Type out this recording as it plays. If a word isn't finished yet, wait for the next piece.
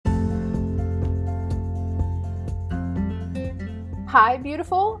Hi,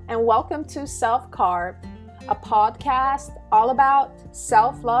 beautiful, and welcome to Self Carved, a podcast all about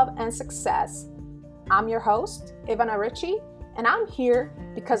self love and success. I'm your host, Ivana Ritchie, and I'm here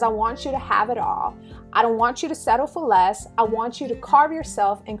because I want you to have it all. I don't want you to settle for less. I want you to carve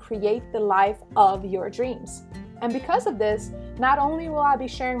yourself and create the life of your dreams. And because of this, not only will I be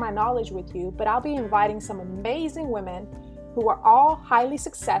sharing my knowledge with you, but I'll be inviting some amazing women who are all highly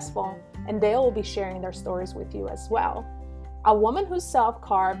successful, and they will be sharing their stories with you as well. A woman who's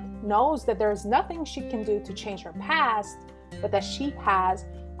self-carved knows that there is nothing she can do to change her past, but that she has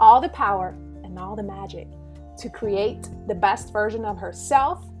all the power and all the magic to create the best version of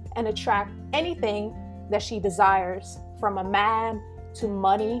herself and attract anything that she desires, from a man to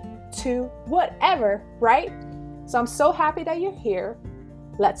money to whatever, right? So I'm so happy that you're here.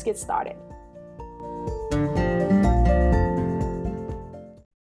 Let's get started.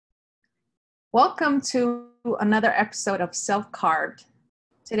 Welcome to another episode of Self Carved.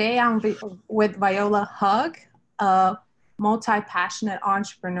 Today I'm with Viola Hug, a multi-passionate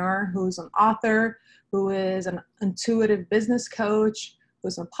entrepreneur who's an author, who is an intuitive business coach,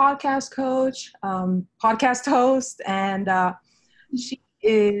 who's a podcast coach, podcast host, and she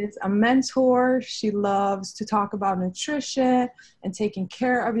is a mentor. She loves to talk about nutrition and taking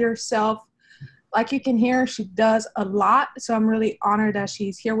care of yourself. Like you can hear, she does a lot. So I'm really honored that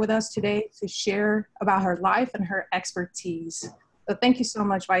she's here with us today to share about her life and her expertise. So thank you so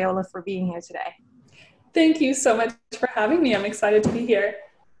much, Viola, for being here today. Thank you so much for having me. I'm excited to be here.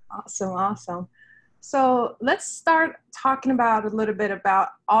 Awesome. So let's start talking about a little bit about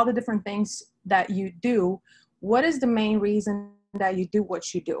all the different things that you do. What is the main reason that you do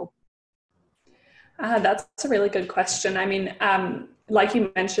what you do? That's a really good question. I mean, like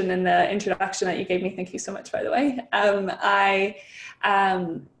you mentioned in the introduction that you gave me, thank you so much, by the way. I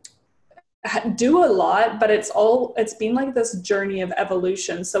do a lot, but it's been like this journey of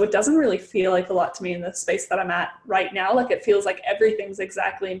evolution. So it doesn't really feel like a lot to me in the space that I'm at right now. Like it feels like everything's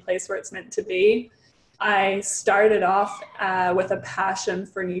exactly in place where it's meant to be. I started off with a passion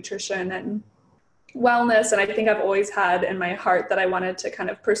for nutrition and wellness. And I think I've always had in my heart that I wanted to kind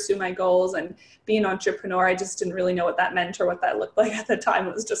of pursue my goals and be an entrepreneur. I just didn't really know what that meant or what that looked like at the time.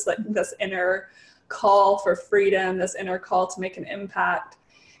 It was just like this inner call for freedom, this inner call to make an impact.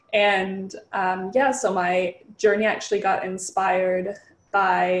 And so my journey actually got inspired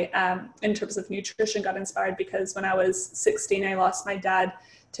by, in terms of nutrition, got inspired because when I was 16, I lost my dad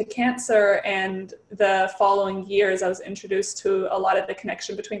to cancer, and the following years I was introduced to a lot of the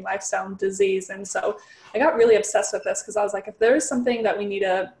connection between lifestyle and disease. And so I got really obsessed with this because I was like, if there's something that we need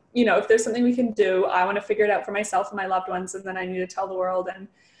to, if there's something we can do, I want to figure it out for myself and my loved ones, and then I need to tell the world. And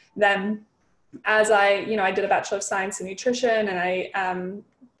then as I did a Bachelor of Science in Nutrition, and I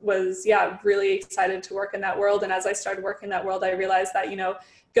was really excited to work in that world. And as I started working in that world, I realized that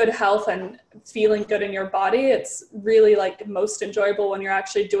good health and feeling good in your body, it's really like most enjoyable when you're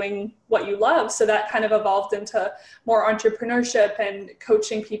actually doing what you love. So that kind of evolved into more entrepreneurship and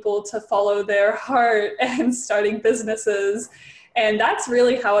coaching people to follow their heart and starting businesses. And that's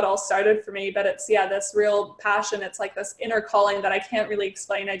really how it all started for me. But it's this real passion. It's like this inner calling that I can't really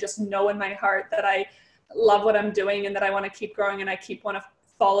explain. I just know in my heart that I love what I'm doing and that I want to keep growing, and I want to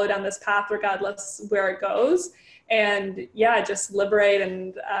follow down this path regardless where it goes. And just liberate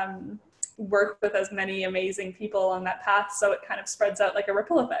and work with as many amazing people on that path, so it kind of spreads out like a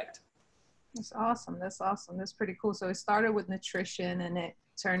ripple effect. That's awesome. That's pretty cool. So it started with nutrition and it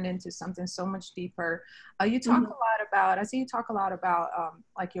turned into something so much deeper. You talk a lot about, I see you talk a lot about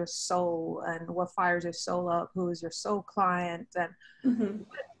like your soul and what fires your soul up, who is your soul client, and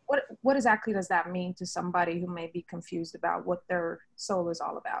what exactly does that mean to somebody who may be confused about what their soul is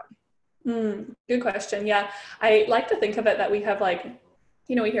all about? Good question. Yeah. I like to think of it that we have like,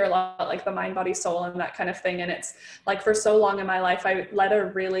 we hear a lot like the mind, body, soul and that kind of thing. And it's like for so long in my life, I led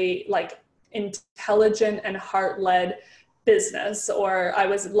a really like intelligent and heart-led business, or I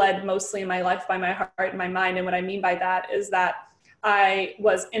was led mostly in my life by my heart and my mind. And what I mean by that is that I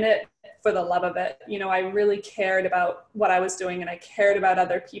was in it for the love of it. I really cared about what I was doing, and I cared about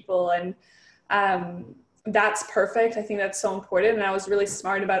other people, and that's perfect. I think that's so important. And I was really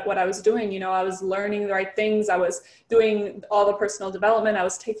smart about what I was doing. I was learning the right things. I was doing all the personal development. I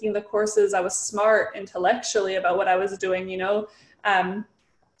was taking the courses. I was smart intellectually about what I was doing, in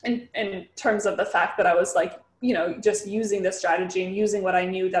terms of the fact that I was like, just using this strategy and using what I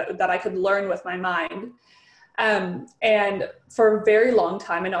knew that I could learn with my mind. And for a very long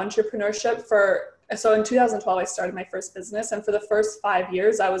time in entrepreneurship, so in 2012, I started my first business. And for the first 5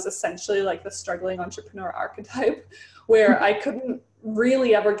 years, I was essentially like the struggling entrepreneur archetype, where I couldn't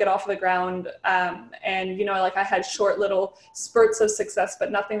really ever get off the ground. And, you know, like I had short little spurts of success,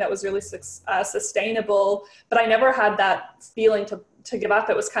 but nothing that was really sustainable. But I never had that feeling to give up.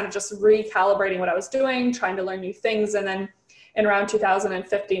 It was kind of just recalibrating what I was doing, trying to learn new things. And then in around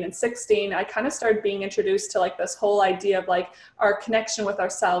 2015 and 16, I kind of started being introduced to like this whole idea of like our connection with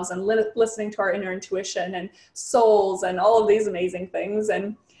ourselves and listening to our inner intuition and souls and all of these amazing things.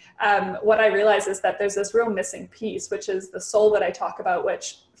 And what I realized is that there's this real missing piece, which is the soul that I talk about,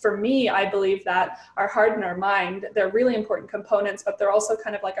 which for me, I believe that our heart and our mind, they're really important components, but they're also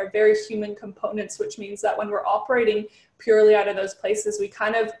kind of like our very human components, which means that when we're operating purely out of those places, we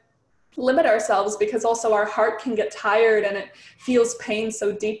kind of limit ourselves, because also our heart can get tired and it feels pain so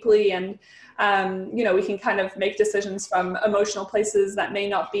deeply. And, you know, we can kind of make decisions from emotional places that may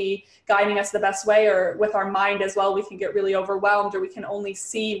not be guiding us the best way, or with our mind as well, we can get really overwhelmed, or we can only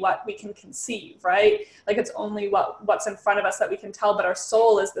see what we can conceive, right? Like it's only what's in front of us that we can tell, but our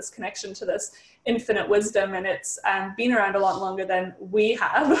soul is this connection to this infinite wisdom, and it's been around a lot longer than we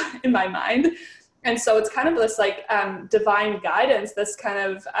have in my mind. And so it's kind of this like divine guidance, this kind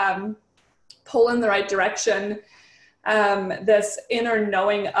of pull in the right direction, this inner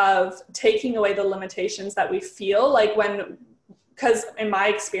knowing of taking away the limitations that we feel like because in my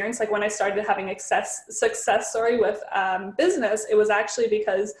experience, like when I started having success with business, it was actually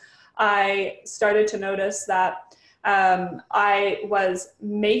because I started to notice that I was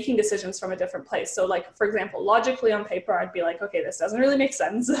making decisions from a different place. So like, for example, logically on paper, I'd be like, okay, this doesn't really make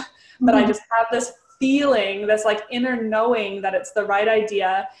sense, but I just have this feeling, this like inner knowing that it's the right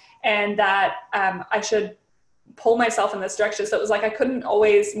idea and that I should pull myself in this direction. So it was like, I couldn't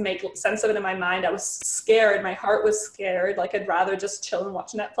always make sense of it in my mind. I was scared. My heart was scared. Like I'd rather just chill and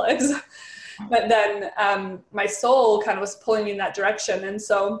watch Netflix. But then my soul kind of was pulling me in that direction. And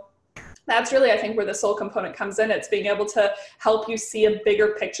so that's really, I think, where the soul component comes in. It's being able to help you see a bigger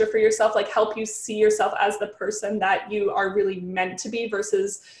picture for yourself, like help you see yourself as the person that you are really meant to be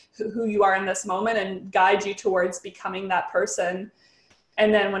versus who you are in this moment, and guide you towards becoming that person.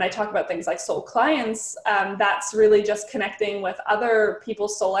 And then when I talk about things like soul clients, that's really just connecting with other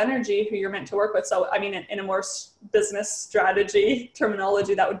people's soul energy who you're meant to work with. So, I mean, in a more business strategy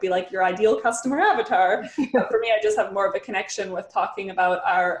terminology, that would be like your ideal customer avatar. But for me, I just have more of a connection with talking about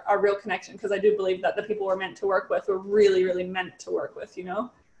our real connection, because I do believe that the people we're meant to work with, we're really, really meant to work with, you know?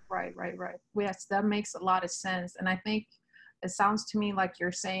 Right. Yes, that makes a lot of sense. And I think it sounds to me like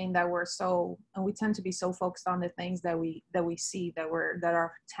you're saying that we tend to be so focused on the things that we see that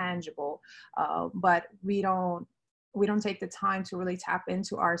are tangible, but we don't take the time to really tap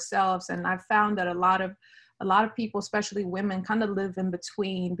into ourselves. And I've found that a lot of people, especially women, kind of live in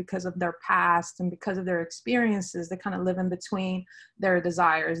between because of their past and because of their experiences. They kind of live in between their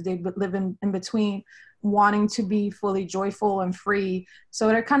desires. They live in between wanting to be fully joyful and free. So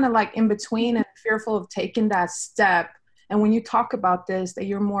they're kind of like in between and fearful of taking that step. And when you talk about this, that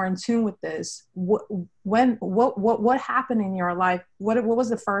you're more in tune with this, what happened in your life? What was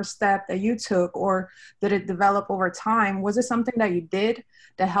the first step that you took, or did it develop over time? Was it something that you did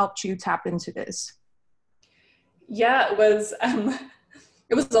that helped you tap into this? Yeah, it was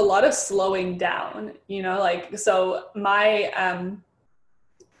a lot of slowing down, you know, like, so my,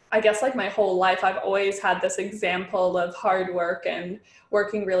 I guess like my whole life, I've always had this example of hard work and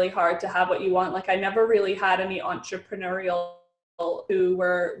working really hard to have what you want. Like I never really had any entrepreneurial who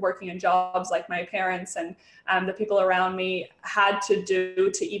were working in jobs like my parents and the people around me had to do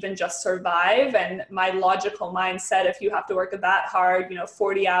to even just survive. And my logical mind said, if you have to work that hard,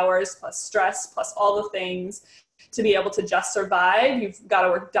 40 hours plus stress, plus all the things to be able to just survive, you've got to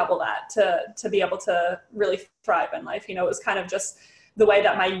work double that to be able to really thrive in life. It was kind of just the way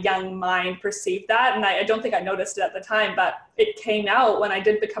that my young mind perceived that. And I don't think I noticed it at the time, but it came out when I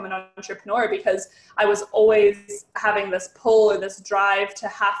did become an entrepreneur, because I was always having this pull or this drive to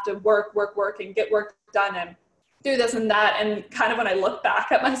have to work and get work done and do this and that. And kind of when I look back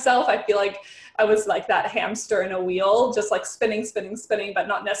at myself, I feel like I was like that hamster in a wheel, just like spinning, but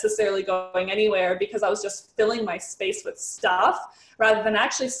not necessarily going anywhere, because I was just filling my space with stuff rather than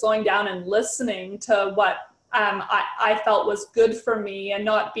actually slowing down and listening to what I felt was good for me, and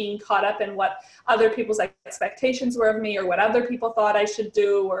not being caught up in what other people's expectations were of me, or what other people thought I should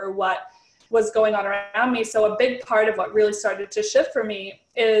do, or what was going on around me. So a big part of what really started to shift for me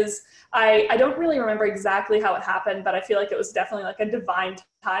is I don't really remember exactly how it happened, but I feel like it was definitely like a divine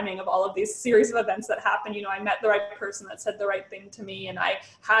timing of all of these series of events that happened. I met the right person that said the right thing to me, and I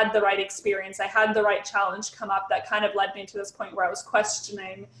had the right experience. I had the right challenge come up that kind of led me to this point where I was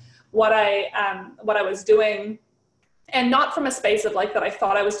questioning what I was doing. And not from a space of like that I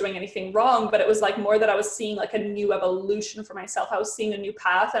thought I was doing anything wrong, but it was like more that I was seeing like a new evolution for myself. I was seeing a new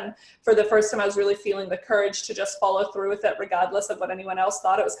path. And for the first time, I was really feeling the courage to just follow through with it, regardless of what anyone else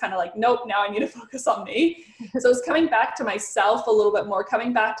thought. It was kind of like, nope, now I need to focus on me. So it was coming back to myself a little bit more,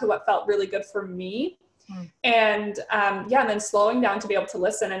 coming back to what felt really good for me. And and then slowing down to be able to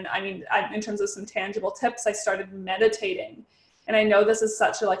listen. And I mean, in terms of some tangible tips, I started meditating. And I know this is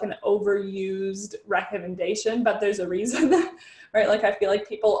such like an overused recommendation, but there's a reason, right? Like I feel like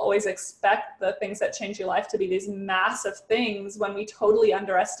people always expect the things that change your life to be these massive things when we totally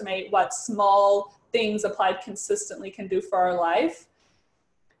underestimate what small things applied consistently can do for our life.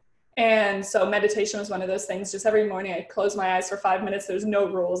 And so meditation was one of those things. Just every morning I'd close my eyes for 5 minutes. There's no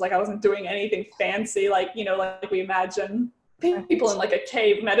rules. Like I wasn't doing anything fancy, like, you know, like we imagine people in like a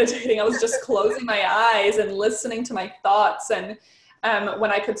cave meditating. I was just closing my eyes and listening to my thoughts. And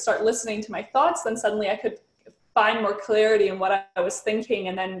when I could start listening to my thoughts, then suddenly I could find more clarity in what I was thinking.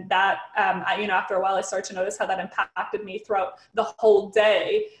 And then that, after a while, I started to notice how that impacted me throughout the whole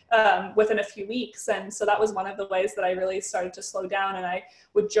day within a few weeks. And so that was one of the ways that I really started to slow down, and I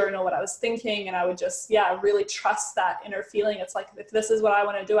would journal what I was thinking, and I would just, really trust that inner feeling. It's like, if this is what I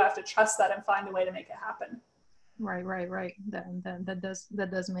want to do, I have to trust that and find a way to make it happen. Right. That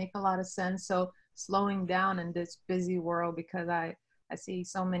does make a lot of sense. So slowing down in this busy world, because I see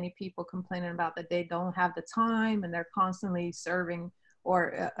so many people complaining about that they don't have the time, and they're constantly serving,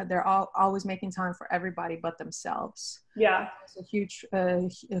 or they're always making time for everybody but themselves. Yeah. It's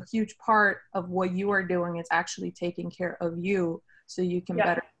a huge part of what you are doing is actually taking care of you so you can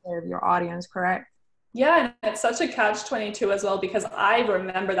better serve your audience, correct? Yeah, and it's such a catch-22 as well, because I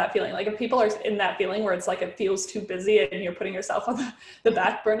remember that feeling. Like if people are in that feeling where it's like it feels too busy and you're putting yourself on the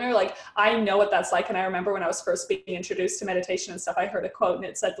back burner, like I know what that's like. And I remember when I was first being introduced to meditation and stuff, I heard a quote and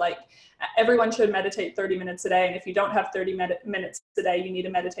it said like, everyone should meditate 30 minutes a day. And if you don't have 30 minutes a day, you need to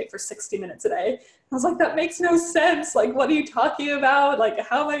meditate for 60 minutes a day. I was like, that makes no sense. Like, what are you talking about? Like,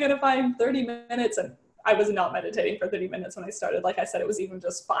 how am I going to find 30 minutes? And I was not meditating for 30 minutes when I started. Like I said, it was even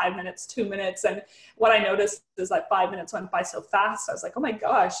just 5 minutes, 2 minutes. And what I noticed is like 5 minutes went by so fast. I was like, oh my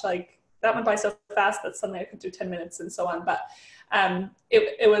gosh, like that went by so fast that suddenly I could do 10 minutes and so on. But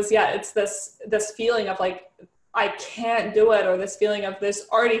it was, it's this feeling of like, I can't do it, or this feeling of there's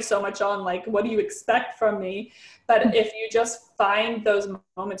already so much on, like, what do you expect from me? But if you just find those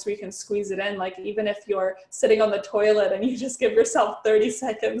moments where you can squeeze it in, like even if you're sitting on the toilet and you just give yourself 30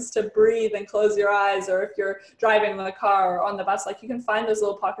 seconds to breathe and close your eyes, or if you're driving in the car or on the bus, like you can find those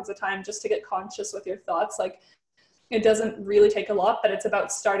little pockets of time just to get conscious with your thoughts. Like it doesn't really take a lot, but it's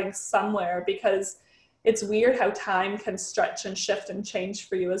about starting somewhere, because it's weird how time can stretch and shift and change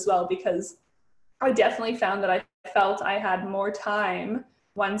for you as well. Because I definitely found that I felt I had more time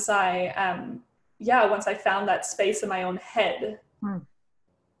once I found that space in my own head.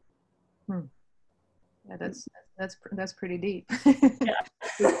 Yeah, that's pretty deep.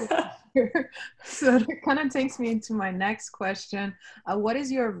 Yeah. So that kind of takes me into my next question. What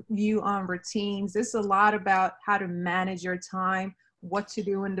is your view on routines? This is a lot about how to manage your time, what to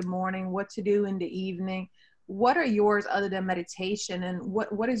do in the morning, what to do in the evening. What are yours other than meditation, and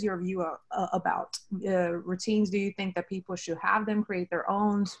what is your view about routines? Do you think that people should have them, create their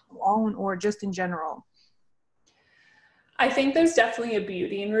own, or just in general? I think there's definitely a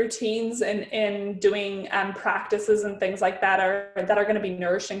beauty in routines and in doing practices and things like that are going to be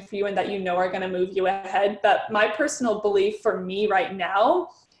nourishing for you and that are going to move you ahead. But my personal belief for me right now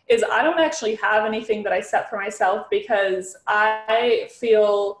is I don't actually have anything that I set for myself, because I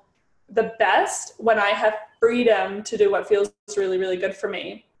feel the best when I have freedom to do what feels really, really good for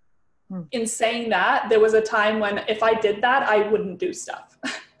me. In saying that, there was a time when if I did that, I wouldn't do stuff.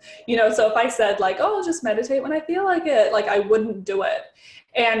 So if I said like, oh, I'll just meditate when I feel like it, like I wouldn't do it.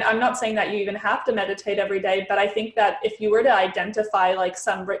 And I'm not saying that you even have to meditate every day, but I think that if you were to identify like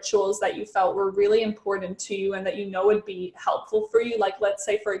some rituals that you felt were really important to you and that would be helpful for you, like let's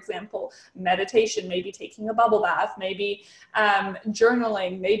say, for example, meditation, maybe taking a bubble bath, maybe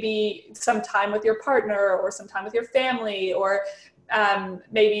journaling, maybe some time with your partner or some time with your family, or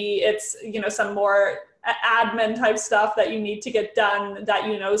maybe it's, some more admin type stuff that you need to get done that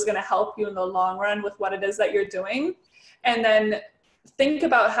is going to help you in the long run with what it is that you're doing. And then think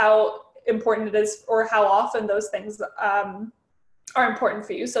about how important it is, or how often those things are important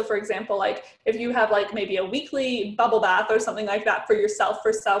for you. So for example, like if you have like maybe a weekly bubble bath or something like that for yourself,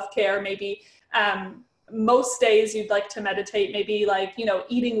 for self-care, maybe most days you'd like to meditate, maybe like,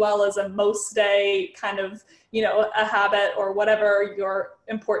 eating well is a most day kind of, a habit, or whatever your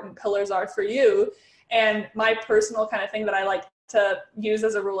important pillars are for you. And my personal kind of thing that I like to use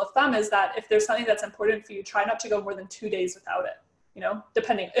as a rule of thumb is that if there's something that's important for you, try not to go more than 2 days without it, you know,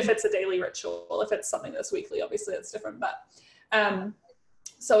 depending if it's a daily ritual. If it's something that's weekly, obviously it's different. But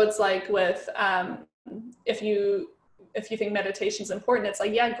so it's like with if you think meditation is important, it's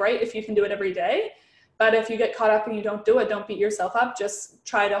like, yeah, great if you can do it every day. But if you get caught up and you don't do it, don't beat yourself up. Just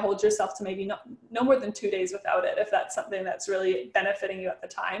try to hold yourself to maybe no more than 2 days without it, if that's something that's really benefiting you at the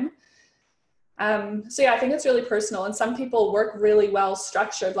time. So yeah, I think it's really personal, and some people work really well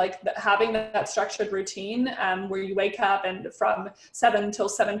structured, like having that structured routine where you wake up and from 7 till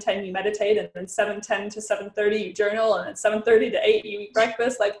 7:10 you meditate, and then 7:10 to 7:30 you journal, and then 7:30 to 8 you eat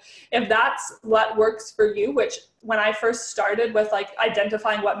breakfast. Like if that's what works for you, which when I first started with like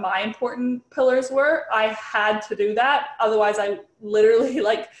identifying what my important pillars were, I had to do that. Otherwise I literally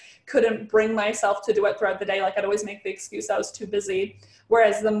like couldn't bring myself to do it throughout the day. Like I'd always make the excuse I was too busy.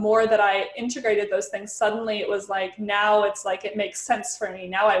 Whereas the more that I integrated those things, suddenly it was like, now it's like, it makes sense for me.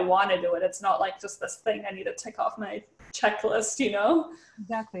 Now I want to do it. It's not like just this thing I need to tick off my checklist, you know?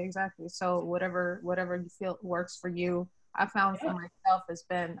 Exactly. So whatever you feel works for you. I found for myself has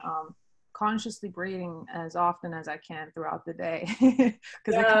been consciously breathing as often as I can throughout the day.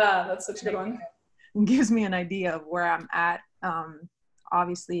 That's such a good one. It gives me an idea of where I'm at.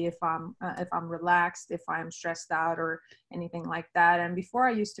 Obviously if I'm relaxed, if I'm stressed out or anything like that. And before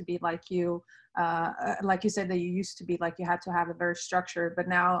I used to be like you said that you used to be like, you had to have it very structured, but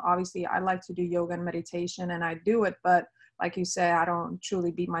now obviously I like to do yoga and meditation, and I do it, but like you say, I don't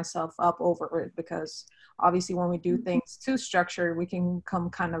truly beat myself up over it, because obviously when we do things too structured, we can become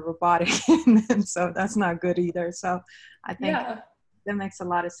kind of robotic and so that's not good either. So I think that makes a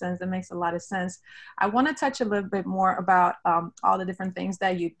lot of sense. I want to touch a little bit more about all the different things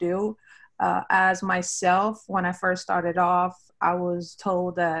that you do. As myself, when I first started off, I was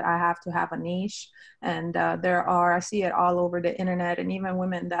told that I have to have a niche, and I see it all over the internet, and even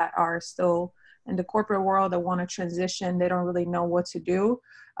women that are still in the corporate world that want to transition, they don't really know what to do.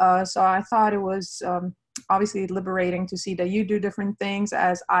 So I thought it was obviously liberating to see that you do different things,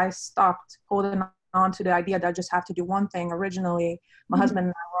 as I stopped holding on to the idea that I just have to do one thing. Originally, my husband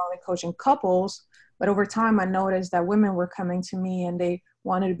and I were only coaching couples, but over time I noticed that women were coming to me and they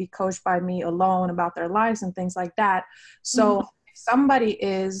wanted to be coached by me alone about their lives and things like that. So if somebody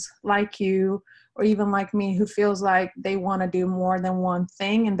is like you, or even like me, who feels like they want to do more than one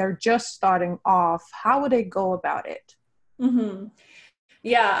thing and they're just starting off, how would they go about it?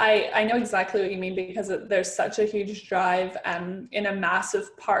 Yeah, I know exactly what you mean, because there's such a huge drive in a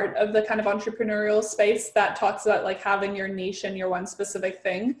massive part of the kind of entrepreneurial space that talks about like having your niche and your one specific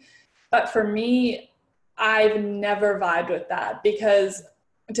thing. But for me, I've never vibed with that, because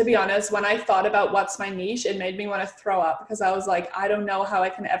to be honest, when I thought about what's my niche, it made me want to throw up, because I was like, I don't know how I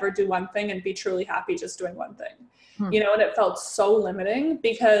can ever do one thing and be truly happy just doing one thing, you know, and it felt so limiting,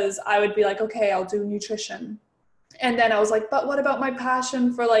 because I would be like, okay, I'll do nutrition. And then I was like, but what about my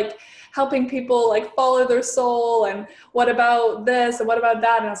passion for like helping people like follow their soul? And what about this? And what about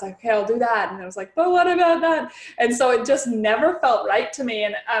that? And I was like, okay, I'll do that. And I was like, but what about that? And so it just never felt right to me.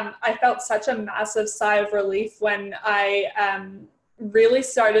 And I felt such a massive sigh of relief when I really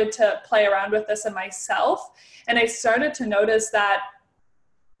started to play around with this in myself. And I started to notice that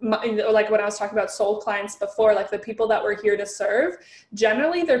like when I was talking about soul clients before, like the people that we're here to serve,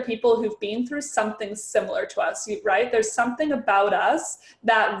 generally they're people who've been through something similar to us, right? There's something about us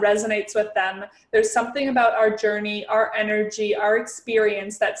that resonates with them. There's something about our journey, our energy, our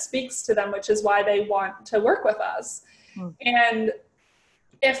experience that speaks to them, which is why they want to work with us. And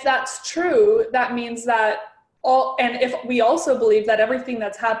if that's true, that means that and if we also believe that everything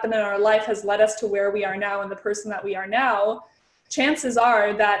that's happened in our life has led us to where we are now and the person that we are now, chances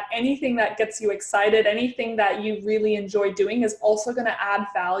are that anything that gets you excited, anything that you really enjoy doing, is also going to add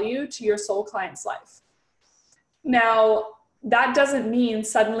value to your soul client's life. Now, that doesn't mean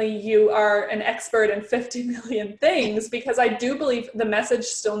suddenly you are an expert in 50 million things, because I do believe the message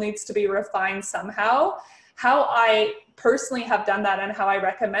still needs to be refined somehow. How I personally have done that and how I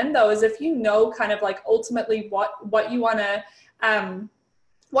recommend though is if you know kind of like ultimately what you want to,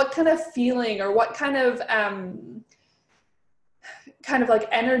 what kind of feeling or what kind of like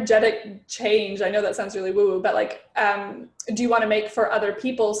energetic change, I know that sounds really woo-woo, but like, do you want to make for other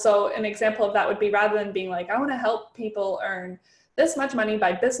people? So an example of that would be, rather than being like, I want to help people earn this much money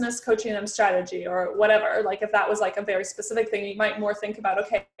by business coaching them strategy or whatever, like if that was like a very specific thing, you might more think about,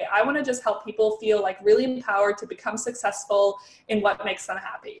 okay, I want to just help people feel like really empowered to become successful in what makes them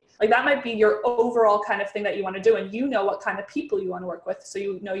happy. Like that might be your overall kind of thing that you want to do. And you know what kind of people you want to work with. So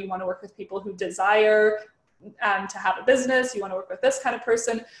you know you want to work with people who desire to have a business, you want to work with this kind of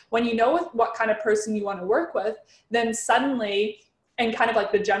person. When you know what kind of person you want to work with, then suddenly, and kind of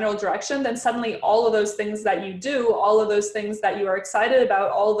like the general direction, then suddenly all of those things that you do, all of those things that you are excited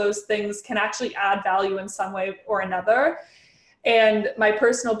about, all of those things can actually add value in some way or another. And my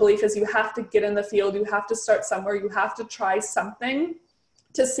personal belief is you have to get in the field, you have to start somewhere, you have to try something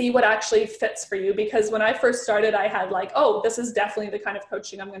to see what actually fits for you. Because when I first started, I had like, oh, this is definitely the kind of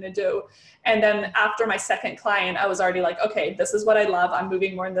coaching I'm going to do. And then after my second client, I was already like, okay, this is what I love. I'm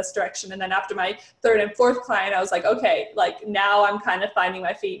moving more in this direction. And then after my third and fourth client, I was like, okay, like now I'm kind of finding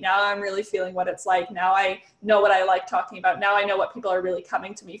my feet. Now I'm really feeling what it's like. Now I know what I like talking about. Now I know what people are really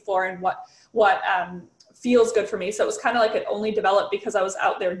coming to me for and what feels good for me. So it was kind of like it only developed because I was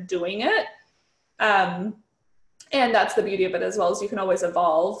out there doing it. And that's the beauty of it as well, as you can always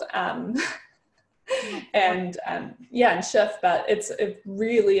evolve and shift. But it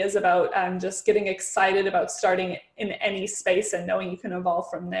really is about just getting excited about starting in any space and knowing you can evolve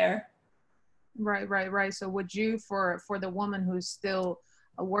from there. Right. So would you, for the woman who's still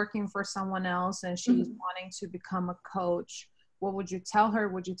working for someone else and she's wanting to become a coach, what would you tell her?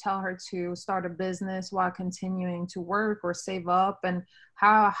 Would you tell her to start a business while continuing to work or save up? And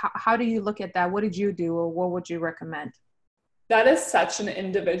how do you look at that? What did you do, or what would you recommend? That is such an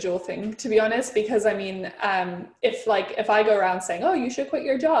individual thing, to be honest, because I mean, if I go around saying, oh, you should quit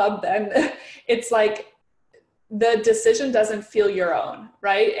your job, then it's like the decision doesn't feel your own,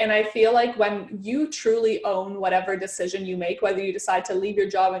 right? And I feel like when you truly own whatever decision you make, whether you decide to leave your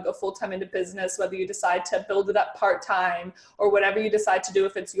job and go full-time into business, whether you decide to build it up part-time, or whatever you decide to do,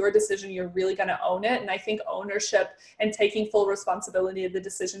 if it's your decision, you're really going to own it. And I think ownership and taking full responsibility of the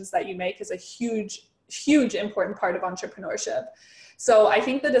decisions that you make is a huge important part of entrepreneurship. So I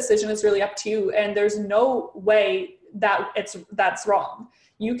think the decision is really up to you, and there's no way that that's wrong.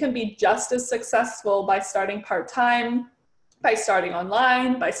 You can be just as successful by starting part-time, by starting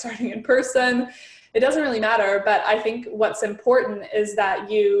online, by starting in person. It doesn't really matter. But I think what's important is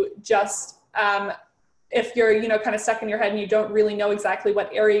that you just, if you're, kind of stuck in your head and you don't really know exactly what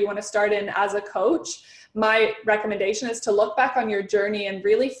area you want to start in as a coach, my recommendation is to look back on your journey and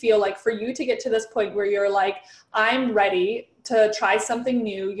really feel like, for you to get to this point where you're like, I'm ready to try something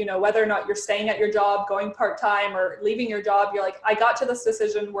new, whether or not you're staying at your job, going part-time, or leaving your job, you're like, I got to this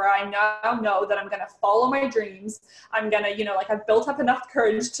decision where I now know that I'm going to follow my dreams. I'm going to, I've built up enough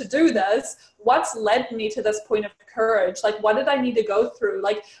courage to do this. What's led me to this point of courage? Like, what did I need to go through?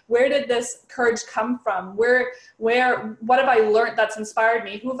 Like, where did this courage come from? What have I learned that's inspired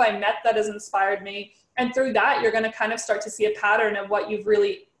me? Who have I met that has inspired me? And through that, you're going to kind of start to see a pattern of what you've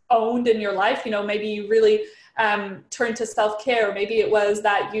really owned in your life. Maybe you really turned to self-care. Maybe it was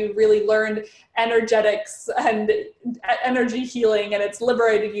that you really learned energetics and energy healing, and it's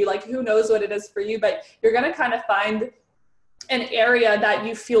liberated you. Like, who knows what it is for you, but you're going to kind of find an area that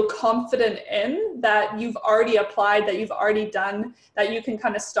you feel confident in, that you've already applied, that you've already done, that you can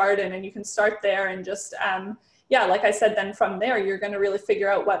kind of start in, and you can start there and just, like I said, then from there, you're going to really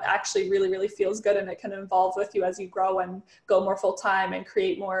figure out what actually really, really feels good, and it can evolve with you as you grow and go more full-time and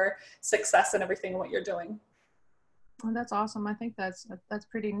create more success in everything what you're doing. Well, that's awesome. I think that's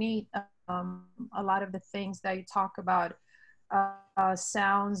pretty neat. A lot of the things that you talk about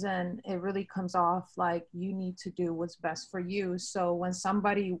sounds, and it really comes off like you need to do what's best for you. So when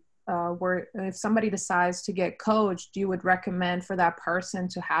if somebody decides to get coached, you would recommend for that person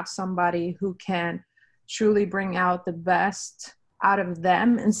to have somebody who can truly bring out the best out of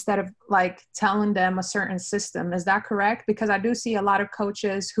them, instead of like telling them a certain system. Is that correct? Because I do see a lot of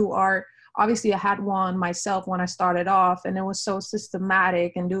coaches who are, obviously I had one myself when I started off, and it was so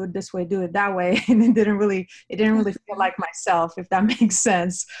systematic and do it this way, do it that way. And it didn't really feel like myself, if that makes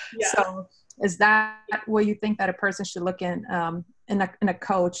sense. Yeah. So is that what you think that a person should look in a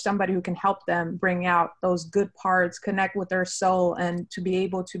coach, somebody who can help them bring out those good parts, connect with their soul, and to be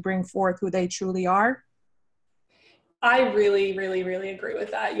able to bring forth who they truly are? I really, really, really agree with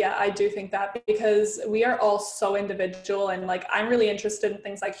that. Yeah, I do think that, because we are all so individual, and like, I'm really interested in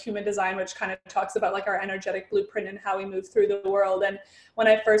things like human design, which kind of talks about like our energetic blueprint and how we move through the world. And when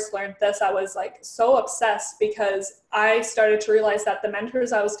I first learned this, I was like so obsessed, because I started to realize that the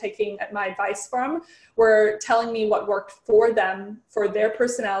mentors I was taking my advice from were telling me what worked for them, for their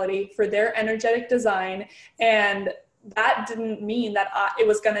personality, for their energetic design. And that didn't mean that it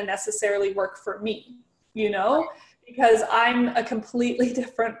was going to necessarily work for me, because I'm a completely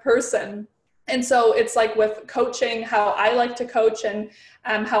different person. And so it's like with coaching, how I like to coach and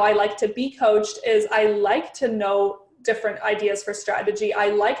how I like to be coached is I like to know different ideas for strategy. I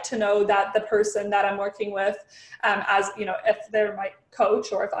like to know that the person that I'm working with, as you know, if they're my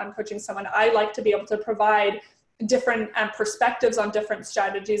coach or if I'm coaching someone, I like to be able to provide different perspectives on different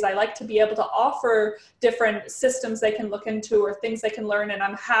strategies. I like to be able to offer different systems they can look into or things they can learn. And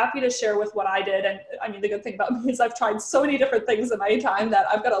I'm happy to share with what I did. And I mean, the good thing about me is I've tried so many different things in my time that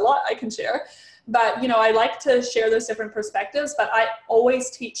I've got a lot I can share. But, you know, I like to share those different perspectives, but I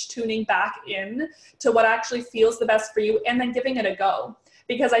always teach tuning back in to what actually feels the best for you and then giving it a go.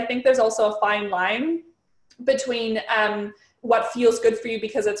 Because I think there's also a fine line between, what feels good for you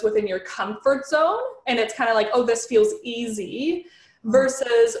because it's within your comfort zone and it's kind of like, oh, this feels easy,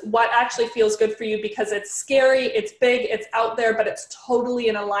 versus what actually feels good for you because it's scary, it's big, it's out there, but it's totally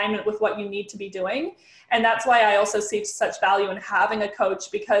in alignment with what you need to be doing. And that's why I also see such value in having a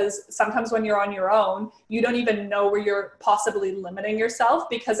coach, because sometimes when you're on your own, you don't even know where you're possibly limiting yourself,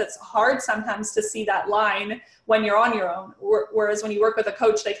 because it's hard sometimes to see that line when you're on your own. Whereas when you work with a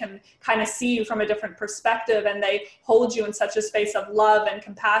coach, they can kind of see you from a different perspective and they hold you in such a space of love and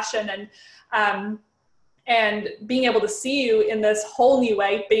compassion and being able to see you in this whole new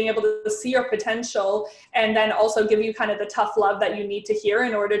way, being able to see your potential, and then also give you kind of the tough love that you need to hear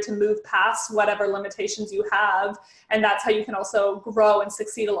in order to move past whatever limitations you have. And that's how you can also grow and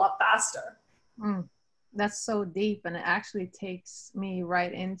succeed a lot faster. That's so deep. And it actually takes me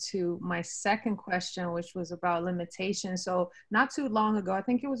right into my second question, which was about limitations. So not too long ago, I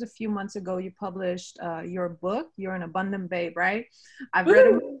think it was a few months ago, you published your book, You're an Abundant Babe, right? I've read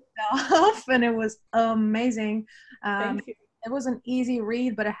it myself and it was amazing. Thank you. It was an easy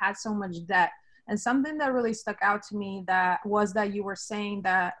read, but it had so much depth. And something that really stuck out to me that you were saying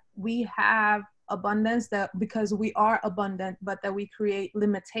that we have abundance, that because we are abundant, but that we create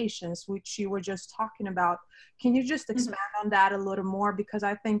limitations, which you were just talking about. Can you just expand on that a little more? Because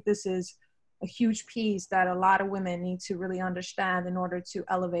I think this is a huge piece that a lot of women need to really understand in order to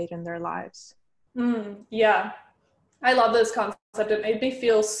elevate in their lives. Yeah. I love this concept. It made me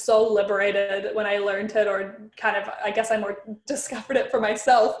feel so liberated when I learned it, or kind of, I guess I more discovered it for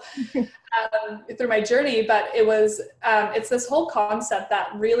myself through my journey. But it was, it's this whole concept that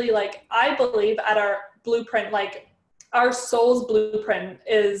really, like, I believe at our blueprint, like our soul's blueprint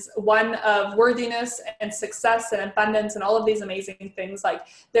is one of worthiness and success and abundance and all of these amazing things. Like,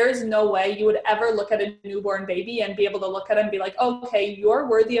 there's no way you would ever look at a newborn baby and be able to look at it and be like, okay, you're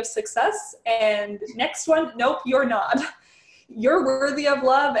worthy of success, and next one, nope, you're not. You're worthy of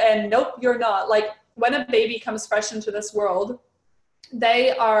love, and nope, you're not. Like, when a baby comes fresh into this world,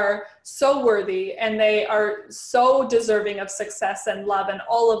 they are so worthy and they are so deserving of success and love and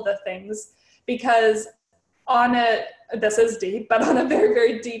all of the things, because this is deep, but on a very,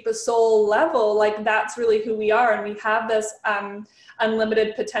 very deep soul level, like, that's really who we are. And we have this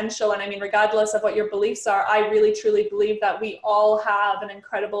unlimited potential. And I mean, regardless of what your beliefs are, I really, truly believe that we all have an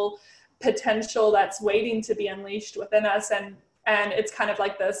incredible potential that's waiting to be unleashed within us. And it's kind of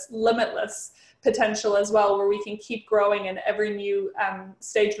like this limitless potential as well, where we can keep growing, and every new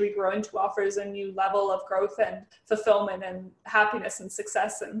stage we grow into offers a new level of growth and fulfillment and happiness and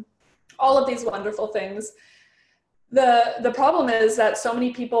success and all of these wonderful things. The problem is that so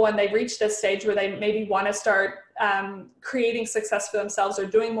many people, when they reach this stage where they maybe want to start creating success for themselves or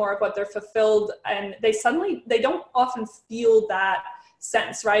doing more of what they're fulfilled, and they don't often feel that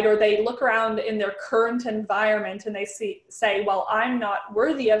sense, right? Or they look around in their current environment and they say, well, I'm not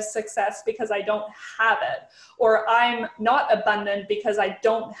worthy of success because I don't have it, or I'm not abundant because I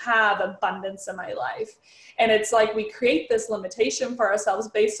don't have abundance in my life. And it's like we create this limitation for ourselves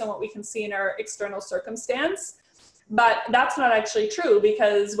based on what we can see in our external circumstance. But that's not actually true,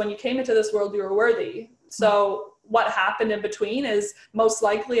 because when you came into this world, you were worthy. So what happened in between is, most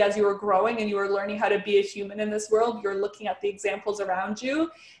likely, as you were growing and you were learning how to be a human in this world, you're looking at the examples around you.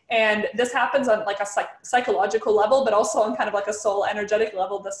 And this happens on like a psychological level, but also on kind of like a soul energetic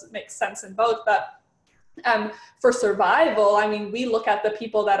level. This makes sense in both. But for survival, I mean, we look at the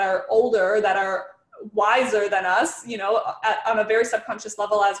people that are older, that are wiser than us, you know, on a very subconscious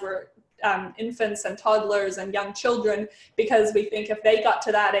level, as we're infants and toddlers and young children, because we think if they got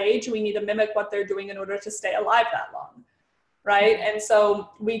to that age, we need to mimic what they're doing in order to stay alive that long, right? And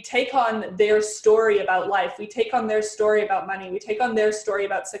so we take on their story about life, we take on their story about money, we take on their story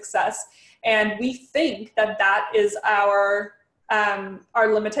about success, and we think that that is our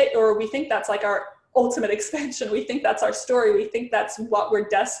limitation, or we think that's like our ultimate expansion. We think that's our story. We think that's what we're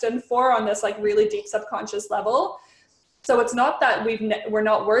destined for on this like really deep subconscious level. So it's not that we're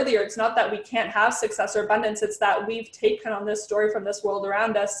not worthy, or it's not that we can't have success or abundance. It's that we've taken on this story from this world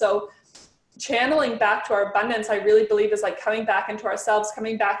around us. So channeling back to our abundance, I really believe, is like coming back into ourselves,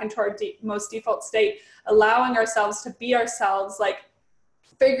 coming back into our most default state, allowing ourselves to be ourselves, like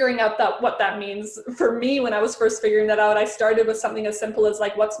figuring out what that means. For me, when I was first figuring that out, I started with something as simple as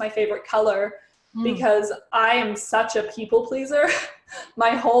like, what's my favorite color? Because I am such a people pleaser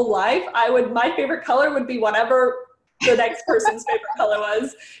my whole life. My favorite color would be whatever the next person's favorite color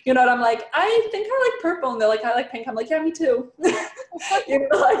was, you know, and I'm like, I think I like purple. And they're like, I like pink. I'm like, yeah, me too. You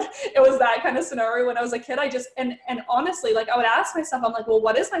know, like it was that kind of scenario when I was a kid. And honestly, like I would ask myself, I'm like, well,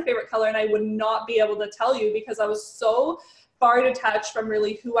 what is my favorite color? And I would not be able to tell you because I was so far detached from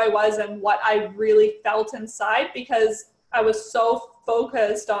really who I was and what I really felt inside, because I was so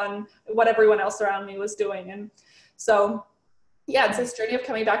focused on what everyone else around me was doing. And so yeah, it's this journey of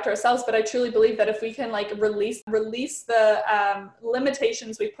coming back to ourselves, but I truly believe that if we can like release the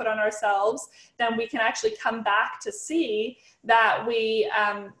limitations we put on ourselves, then we can actually come back to see that we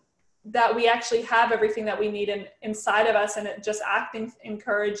actually have everything that we need inside of us, and it just acting in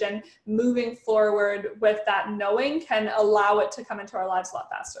courage and moving forward with that knowing can allow it to come into our lives a lot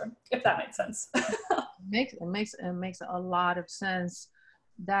faster, if that makes sense. It makes a lot of sense.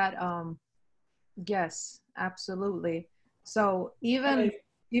 That yes, absolutely. So even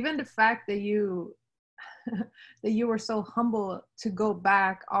the fact that you that you were so humble to go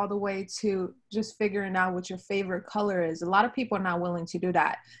back all the way to just figuring out what your favorite color is. A lot of people are not willing to do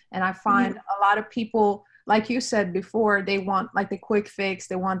that. And I find a lot of people, like you said before, they want like the quick fix.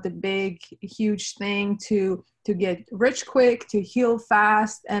 They want the big, huge thing to get rich quick, to heal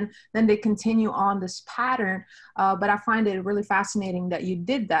fast. And then they continue on this pattern. But I find it really fascinating that you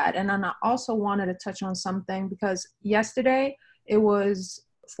did that. And then I also wanted to touch on something, because yesterday it was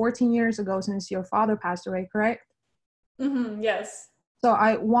 14 years ago since your father passed away, correct? Yes. So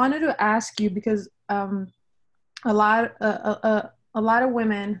I wanted to ask you, because a lot of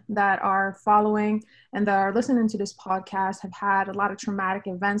women that are following and that are listening to this podcast have had a lot of traumatic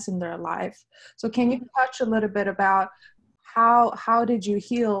events in their life. So can you touch a little bit about how did you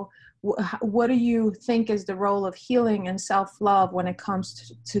heal? What do you think is the role of healing and self-love when it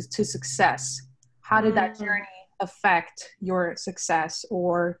comes to success? How did that journey affect your success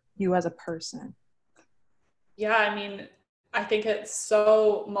or you as a person? Yeah, I mean, I think it's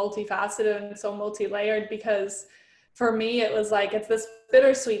so multifaceted and so multi-layered, because for me, it was like, it's this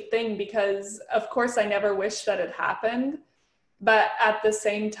bittersweet thing, because of course I never wished that it happened. But at the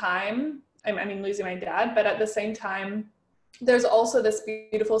same time, I mean, losing my dad, but at the same time, there's also this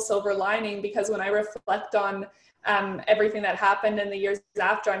beautiful silver lining, because when I reflect on everything that happened in the years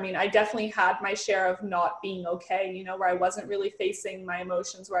after, I mean, I definitely had my share of not being okay, you know, where I wasn't really facing my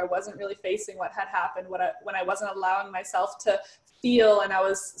emotions, where I wasn't really facing what had happened, when I wasn't allowing myself to feel, and I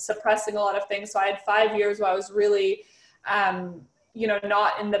was suppressing a lot of things. So I had 5 years where I was really, you know,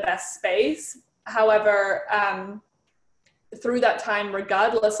 not in the best space. However, through that time,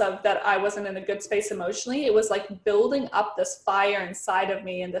 regardless of that I wasn't in a good space emotionally, it was like building up this fire inside of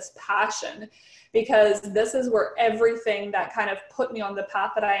me and this passion, because this is where everything that kind of put me on the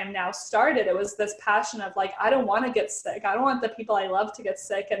path that I am now started. It was this passion of like, I don't want to get sick. I don't want the people I love to get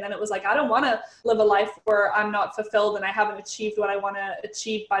sick. And then it was like, I don't want to live a life where I'm not fulfilled and I haven't achieved what I want to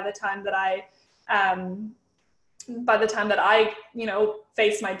achieve by the time that I, you know,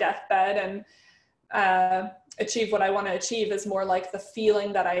 face my deathbed and achieve what I want to achieve. Is more like the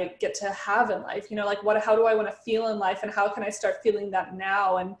feeling that I get to have in life, you know, like how do I want to feel in life, and how can I start feeling that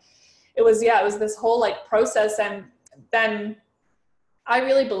now? And it was this whole like process. And then I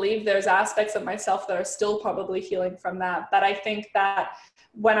really believe there's aspects of myself that are still probably healing from that. But I think that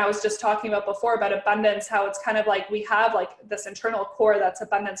when I was just talking about before about abundance, how it's kind of like we have like this internal core that's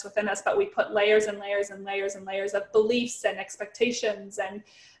abundance within us, but we put layers and layers and layers and layers of beliefs and expectations and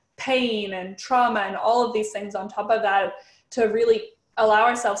pain and trauma and all of these things on top of that to really allow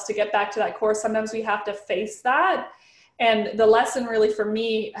ourselves to get back to that core. Sometimes we have to face that. And the lesson really for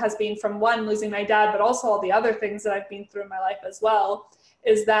me has been from one, losing my dad, but also all the other things that I've been through in my life as well,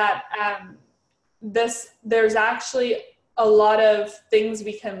 is that there's actually a lot of things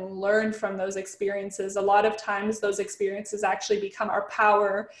we can learn from those experiences. A lot of times those experiences actually become our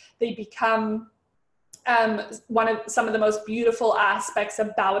power. They become some of the most beautiful aspects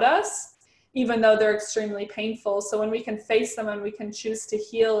about us, even though they're extremely painful. So when we can face them and we can choose to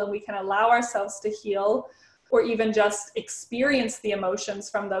heal and we can allow ourselves to heal, or even just experience the emotions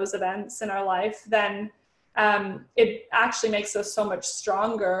from those events in our life, then it actually makes us so much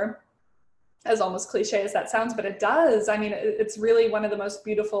stronger, as almost cliche as that sounds, but it does. I mean, it's really one of the most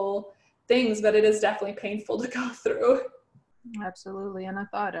beautiful things, but it is definitely painful to go through. Absolutely. And I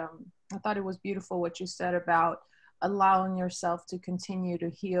thought it was beautiful what you said about allowing yourself to continue to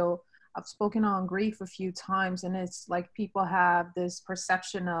heal. I've spoken on grief a few times, and it's like people have this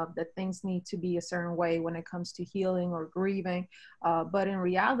perception of that things need to be a certain way when it comes to healing or grieving. But in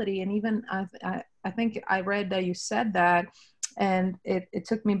reality, and even I think I read that you said that, and it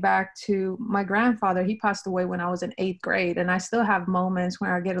took me back to my grandfather. He passed away when I was in 8th grade, and I still have moments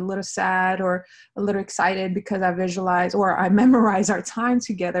where I get a little sad or a little excited because I visualize or I memorize our time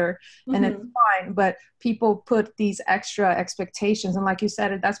together, and it's fine. But people put these extra expectations, and like you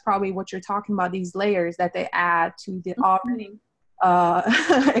said, that's probably what you're talking about, these layers that they add to the already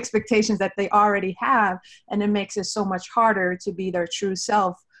expectations that they already have, and it makes it so much harder to be their true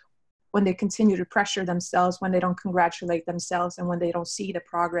self when they continue to pressure themselves, when they don't congratulate themselves, and when they don't see the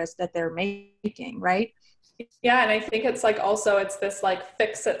progress that they're making, right? Yeah, and I think it's like also it's this like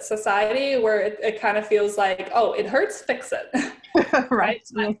fix it society where it kind of feels like, oh, it hurts, fix it. Right.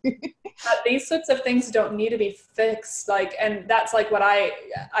 But these sorts of things don't need to be fixed. Like, and that's like what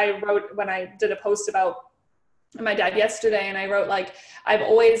I wrote when I did a post about my dad yesterday, and I wrote like, I've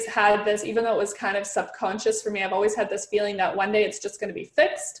always had this, even though it was kind of subconscious for me, I've always had this feeling that one day it's just going to be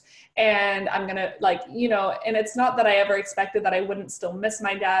fixed, and I'm going to like, you know, and it's not that I ever expected that I wouldn't still miss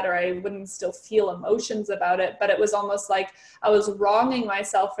my dad or I wouldn't still feel emotions about it, but it was almost like I was wronging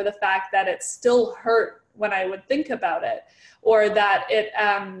myself for the fact that it still hurt when I would think about it, or that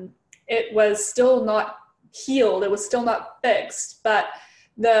it was still not healed, it was still not fixed. But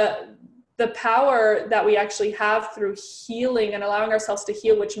the power that we actually have through healing and allowing ourselves to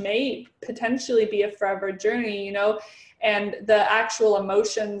heal, which may potentially be a forever journey, you know, and the actual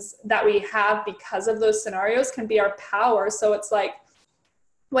emotions that we have because of those scenarios can be our power. So it's like,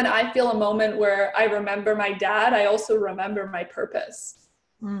 when I feel a moment where I remember my dad, I also remember my purpose.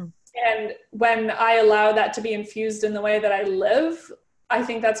 And when I allow that to be infused in the way that I live, I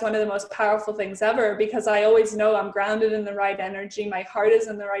think that's one of the most powerful things ever, because I always know I'm grounded in the right energy. My heart is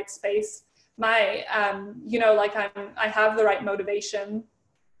in the right space. My, you know, like I have the right motivation.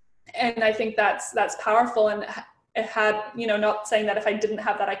 And I think that's powerful. And it had, you know, not saying that if I didn't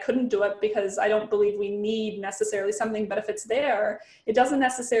have that, I couldn't do it, because I don't believe we need necessarily something, but if it's there, it doesn't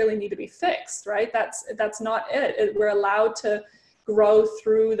necessarily need to be fixed, right? That's not it. We're allowed to grow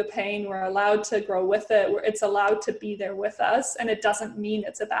through the pain. We're allowed to grow with it. It's allowed to be there with us, and it doesn't mean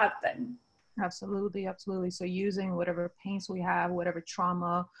it's a bad thing. Absolutely. Absolutely. So using whatever pains we have, whatever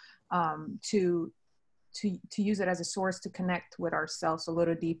trauma, to use it as a source to connect with ourselves a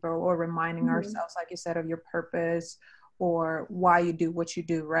little deeper, or reminding ourselves, like you said, of your purpose or why you do what you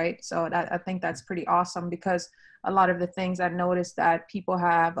do, right? So I think that's pretty awesome, because a lot of the things I noticed that people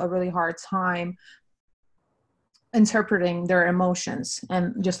have a really hard time interpreting their emotions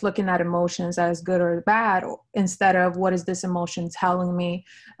and just looking at emotions as good or bad, instead of what is this emotion telling me,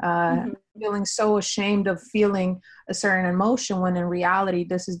 feeling so ashamed of feeling a certain emotion, when in reality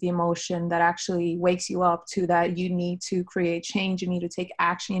this is the emotion that actually wakes you up to that you need to create change, you need to take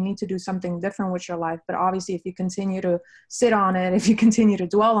action, you need to do something different with your life. But obviously if you continue to sit on it, if you continue to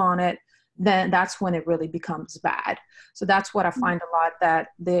dwell on it, then that's when it really becomes bad. So that's what I find a lot, that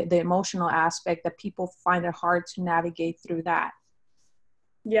the emotional aspect, that people find it hard to navigate through that.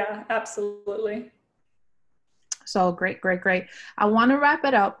 Yeah, absolutely. So great. I want to wrap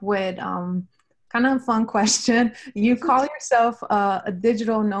it up with kind of a fun question. You call yourself a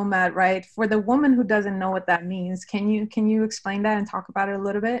digital nomad, right? For the woman who doesn't know what that means, can you explain that and talk about it a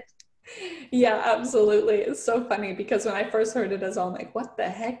little bit? Yeah, absolutely. It's so funny, because when I first heard it, I'm like, what the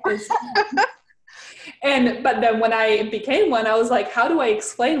heck does that mean? But then when I became one, I was like, how do I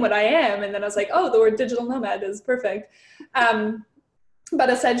explain what I am? And then I was like, oh, the word digital nomad is perfect. But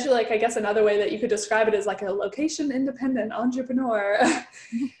essentially, like, I guess another way that you could describe it is like a location independent entrepreneur.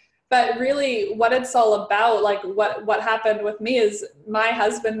 But really what it's all about, like what happened with me is my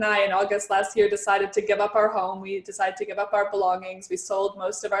husband and I in August last year decided to give up our home. We decided to give up our belongings. We sold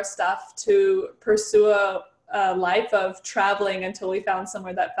most of our stuff to pursue a life of traveling until we found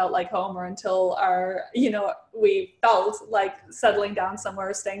somewhere that felt like home, or until we felt like settling down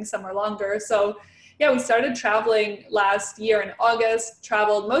somewhere or staying somewhere longer. So yeah, we started traveling last year in August,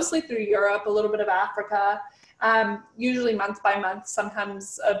 traveled mostly through Europe, a little bit of Africa. Usually month by month,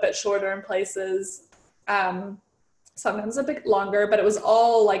 sometimes a bit shorter in places, sometimes a bit longer, but it was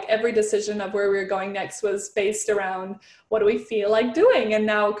all like every decision of where we were going next was based around what do we feel like doing. And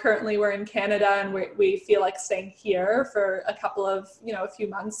now currently we're in Canada, and we feel like staying here for a couple of, a few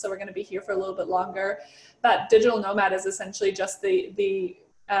months. So we're going to be here for a little bit longer. But digital nomad is essentially just the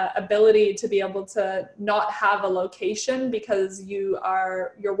ability to be able to not have a location, because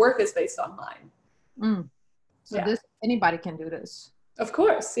your work is based online. So anybody can do this. Of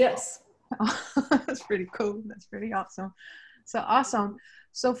course, yes. That's pretty cool. That's pretty awesome. So awesome.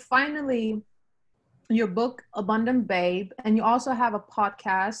 So finally, your book, Abundant Babe, and you also have a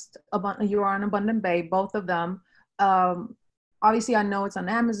podcast, you are on Abundant Babe, both of them. Um, Obviously, I know it's on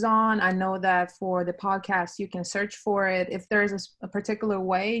Amazon. I know that for the podcast, you can search for it. If there's a particular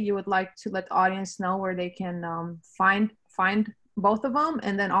way you would like to let the audience know where they can find both of them,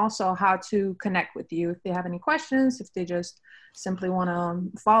 and then also how to connect with you if they have any questions, if they just simply want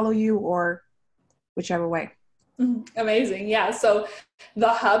to follow you, or whichever way. Amazing. Yeah. So the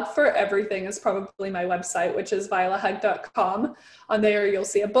hub for everything is probably my website, which is violahug.com. On there, you'll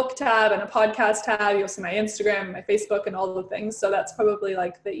see a book tab and a podcast tab. You'll see my Instagram, my Facebook, and all the things. So that's probably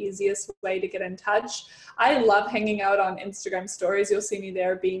like the easiest way to get in touch. I love hanging out on Instagram stories. You'll see me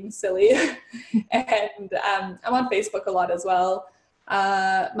there being silly. And I'm on Facebook a lot as well.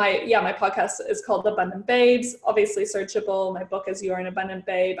 My podcast is called Abundant Babes, obviously searchable. My book is You're an Abundant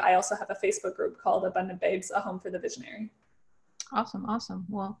Babe. I also have a Facebook group called Abundant Babes, a home for the visionary. Awesome.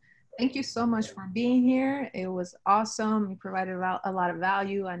 Well, thank you so much for being here. It was awesome. You provided a lot of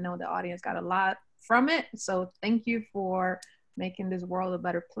value. I know the audience got a lot from it. So thank you for making this world a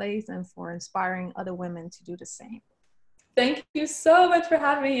better place and for inspiring other women to do the same. Thank you so much for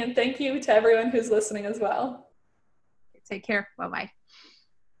having me. And thank you to everyone who's listening as well. Take care. Bye-bye.